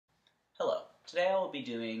Today I will be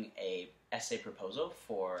doing a essay proposal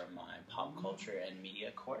for my pop culture and media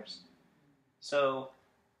course. So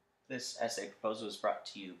this essay proposal is brought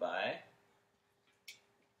to you by,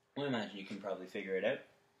 I imagine you can probably figure it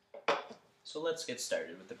out. So let's get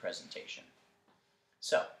started with the presentation.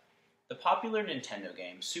 So, the popular Nintendo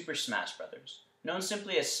game Super Smash Bros., known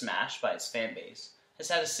simply as Smash by its fan base, has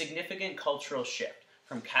had a significant cultural shift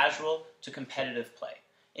from casual to competitive play,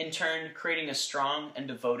 in turn creating a strong and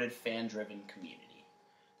devoted fan-driven community.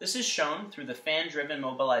 This is shown through the fan-driven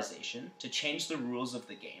mobilization to change the rules of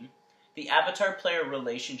the game, the avatar-player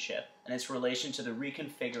relationship and its relation to the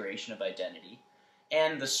reconfiguration of identity,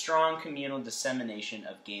 and the strong communal dissemination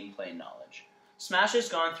of gameplay knowledge. Smash has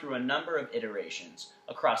gone through a number of iterations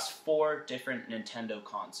across 4 different Nintendo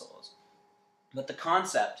consoles, but the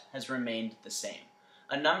concept has remained the same.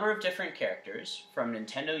 A number of different characters from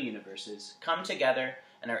Nintendo universes come together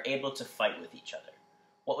and are able to fight with each other.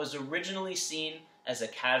 What was originally seen as a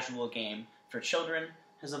casual game for children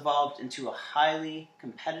has evolved into a highly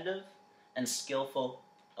competitive and skillful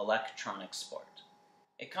electronic sport.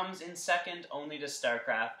 It comes in second only to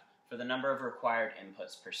StarCraft for the number of required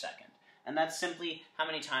inputs per second. And that's simply how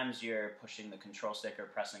many times you're pushing the control stick or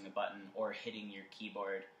pressing a button or hitting your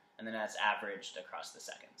keyboard, and then that's averaged across the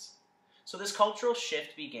seconds. So this cultural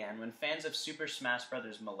shift began when fans of Super Smash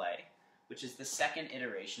Bros. Melee, which is the second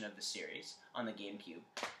iteration of the series on the GameCube,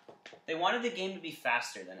 they wanted the game to be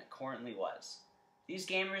faster than it currently was. These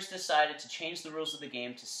gamers decided to change the rules of the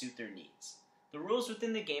game to suit their needs. The rules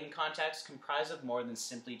within the game context comprise of more than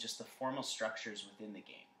simply just the formal structures within the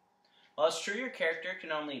game. While it's true your character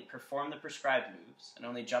can only perform the prescribed moves and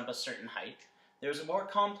only jump a certain height, there is a more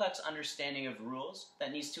complex understanding of rules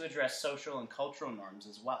that needs to address social and cultural norms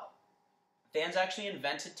as well. Fans actually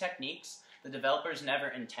invented techniques the developers never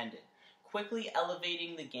intended, quickly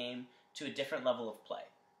elevating the game to a different level of play.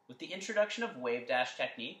 With the introduction of wave dash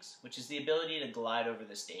techniques, which is the ability to glide over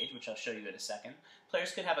the stage, which I'll show you in a second,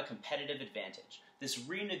 players could have a competitive advantage. This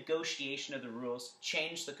renegotiation of the rules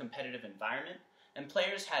changed the competitive environment, and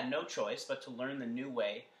players had no choice but to learn the new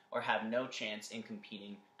way or have no chance in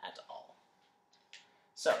competing at all.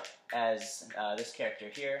 So, as this character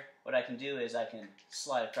here, what I can do is I can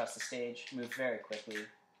slide across the stage, move very quickly.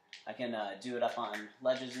 I can do it up on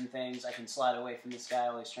ledges and things. I can slide away from this guy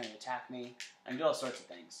while he's trying to attack me. I can do all sorts of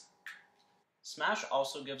things. Smash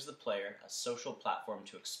also gives the player a social platform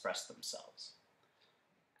to express themselves.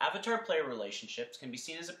 Avatar-player relationships can be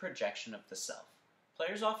seen as a projection of the self.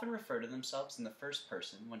 Players often refer to themselves in the first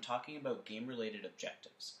person when talking about game-related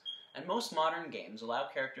objectives, and most modern games allow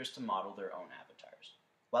characters to model their own avatars.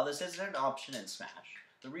 While this isn't an option in Smash,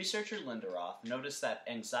 the researcher Linderoth noticed that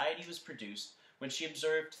anxiety was produced when she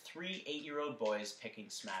observed 3 8-year-old boys picking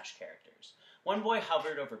Smash characters. One boy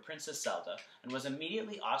hovered over Princess Zelda and was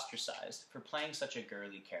immediately ostracized for playing such a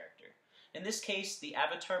girly character. In this case, the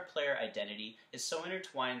avatar player identity is so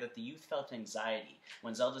intertwined that the youth felt anxiety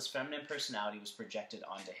when Zelda's feminine personality was projected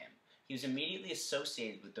onto him. He was immediately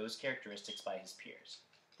associated with those characteristics by his peers.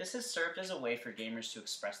 This has served as a way for gamers to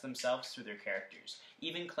express themselves through their characters,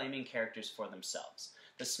 even claiming characters for themselves.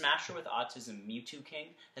 The Smasher with Autism Mewtwo King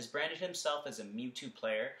has branded himself as a Mewtwo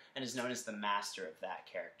player and is known as the master of that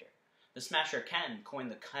character. The Smasher Ken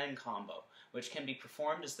coined the Ken combo, which can be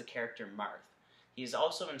performed as the character Marth. He has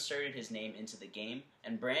also inserted his name into the game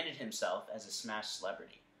and branded himself as a Smash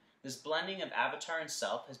celebrity. This blending of avatar and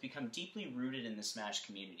self has become deeply rooted in the Smash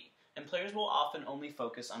community, and players will often only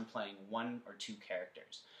focus on playing 1 or 2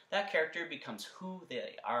 characters. That character becomes who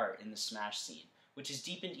they are in the Smash scene, which is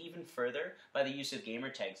deepened even further by the use of gamer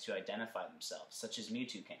tags to identify themselves, such as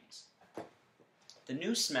Mewtwo Kings. The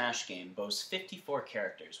new Smash game boasts 54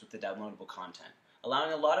 characters with the downloadable content,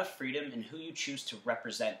 allowing a lot of freedom in who you choose to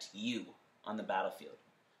represent you on the battlefield.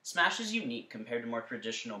 Smash is unique compared to more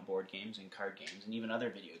traditional board games and card games and even other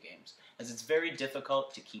video games, as it's very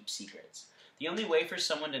difficult to keep secrets. The only way for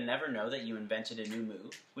someone to never know that you invented a new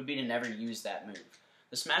move would be to never use that move.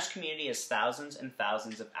 The Smash community has thousands and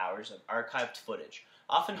thousands of hours of archived footage,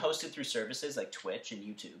 often hosted through services like Twitch and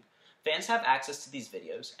YouTube. Fans have access to these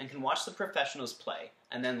videos and can watch the professionals play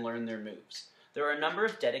and then learn their moves. There are a number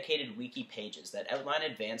of dedicated wiki pages that outline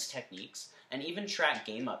advanced techniques and even track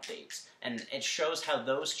game updates, and it shows how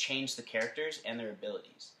those change the characters and their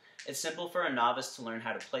abilities. It's simple for a novice to learn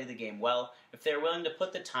how to play the game well if they are willing to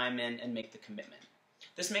put the time in and make the commitment.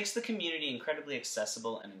 This makes the community incredibly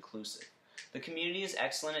accessible and inclusive. The community is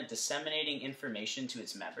excellent at disseminating information to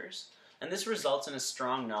its members, and this results in a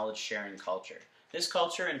strong knowledge-sharing culture. This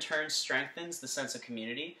culture in turn strengthens the sense of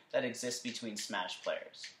community that exists between Smash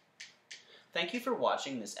players. Thank you for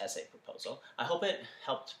watching this essay proposal. I hope it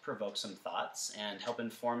helped provoke some thoughts and help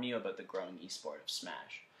inform you about the growing esport of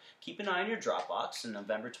Smash. Keep an eye on your Dropbox on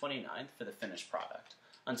November 29th for the finished product.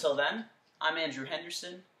 Until then, I'm Andrew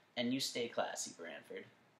Henderson, and you stay classy, Brantford.